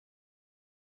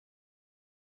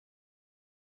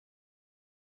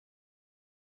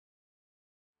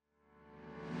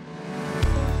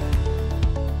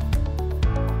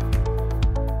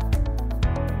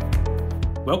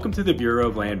Welcome to the Bureau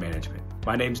of Land Management.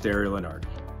 My name's Dario Lenardi,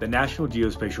 the National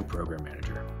Geospatial Program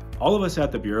Manager. All of us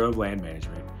at the Bureau of Land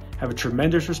Management have a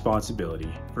tremendous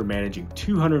responsibility for managing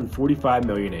 245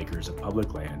 million acres of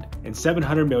public land and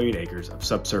 700 million acres of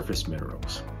subsurface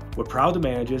minerals. We're proud to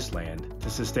manage this land to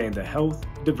sustain the health,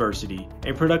 diversity,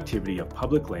 and productivity of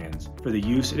public lands for the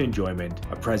use and enjoyment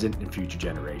of present and future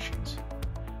generations.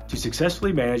 To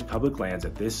successfully manage public lands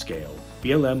at this scale,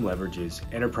 BLM leverages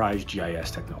enterprise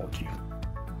GIS technology.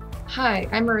 Hi,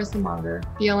 I'm MARISA MONGER,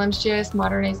 BLM's GIS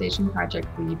Modernization Project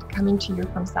Lead, coming to you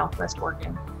from Southwest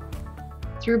Oregon.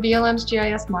 Through BLM's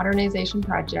GIS Modernization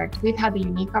Project, we've had the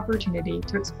unique opportunity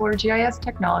to explore GIS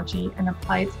technology and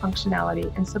apply its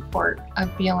functionality in support of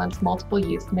BLM's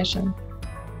multiple-use mission.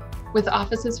 With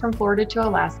offices from Florida to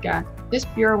Alaska, this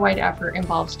bureau-wide effort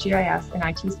involves GIS and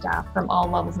IT staff from all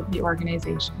levels of the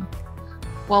organization.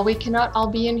 While we cannot all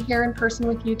be in here in person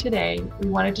with you today, we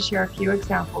wanted to share a few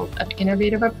examples of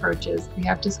innovative approaches we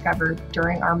have discovered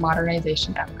during our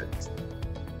modernization efforts.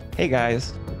 Hey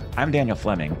guys, I'm Daniel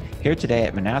Fleming, here today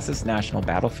at Manassas National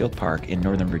Battlefield Park in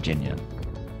Northern Virginia.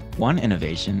 One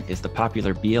innovation is the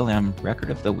popular BLM Record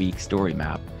of the Week story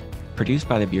map, produced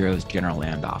by the Bureau's General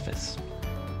Land Office.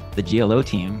 The GLO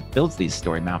team builds these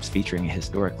story maps featuring a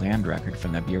historic land record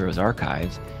from the Bureau's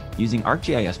archives, using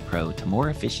ArcGIS Pro to more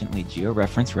efficiently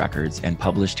georeference records and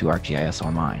publish to ArcGIS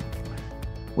Online.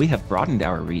 We have broadened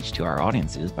our reach to our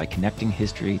audiences by connecting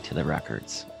history to the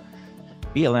records.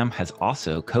 BLM has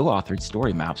also co-authored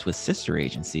story maps with sister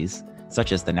agencies,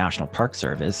 such as the National Park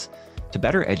Service, to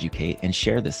better educate and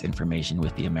share this information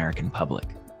with the American public.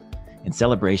 In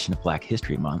celebration of Black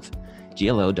History Month,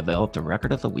 GLO developed a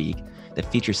Record of the Week that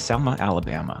features Selma,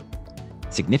 Alabama.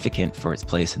 Significant for its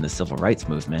place in the civil rights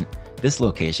movement, this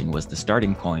location was the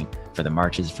starting point for the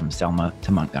marches from Selma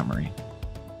to Montgomery.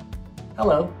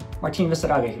 Hello, Martin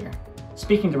VISARRAGA here,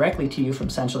 speaking directly to you from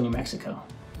central New Mexico.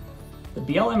 The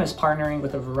BLM is partnering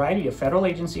with a variety of federal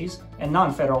agencies and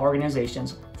non-federal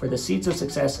organizations for the Seeds of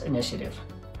Success initiative.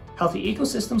 Healthy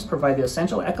ecosystems provide the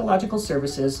essential ecological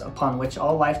services upon which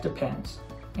all life depends,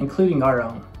 including our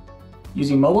own.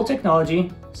 Using mobile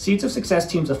technology, Seeds of Success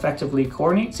teams effectively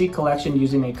coordinate seed collection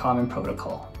using a common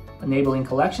protocol, enabling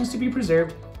collections to be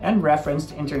preserved and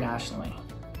referenced internationally.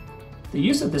 The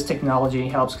use of this technology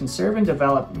helps conserve and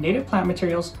develop native plant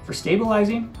materials for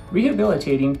stabilizing,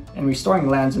 rehabilitating, and restoring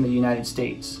lands in the United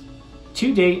States.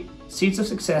 To date, Seeds of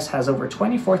Success has over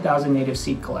 24,000 native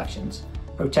seed collections,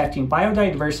 protecting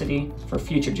biodiversity for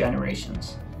future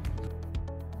generations.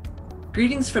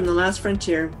 Greetings from the last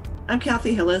frontier. I'm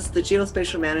Kathy Hillis, the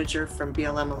Geospatial Manager from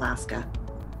BLM Alaska.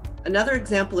 Another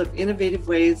example of innovative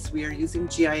ways we are using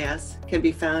GIS can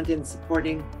be found in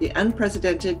supporting the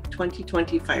unprecedented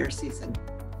 2020 fire season.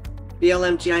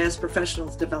 BLM GIS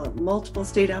professionals develop multiple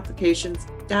state applications,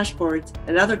 dashboards,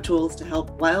 and other tools to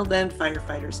help wildland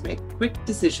firefighters make quick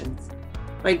decisions.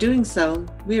 By doing so,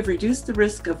 we have reduced the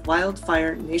risk of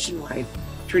wildfire nationwide,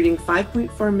 treating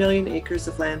 5.4 million acres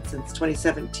of land since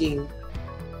 2017.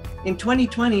 In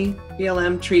 2020,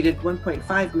 BLM treated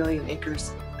 1.5 million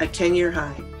acres, a 10-year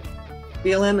high.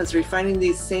 BLM is refining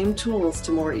these same tools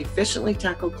to more efficiently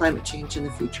tackle climate change in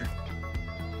the future.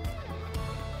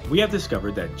 We have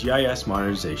discovered that GIS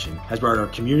modernization has brought our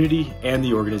community and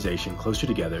the organization closer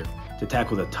together to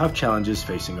tackle the tough challenges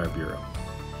facing our Bureau.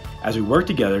 As we work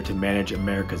together to manage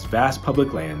America's vast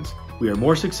public lands, we are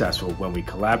more successful when we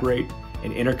collaborate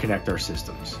and interconnect our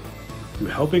systems. Through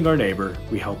helping our neighbor,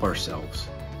 we help ourselves.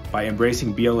 By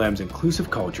embracing BLM's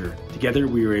inclusive culture, together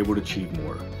we are able to achieve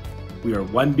more. We are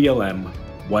one BLM,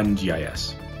 one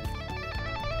GIS.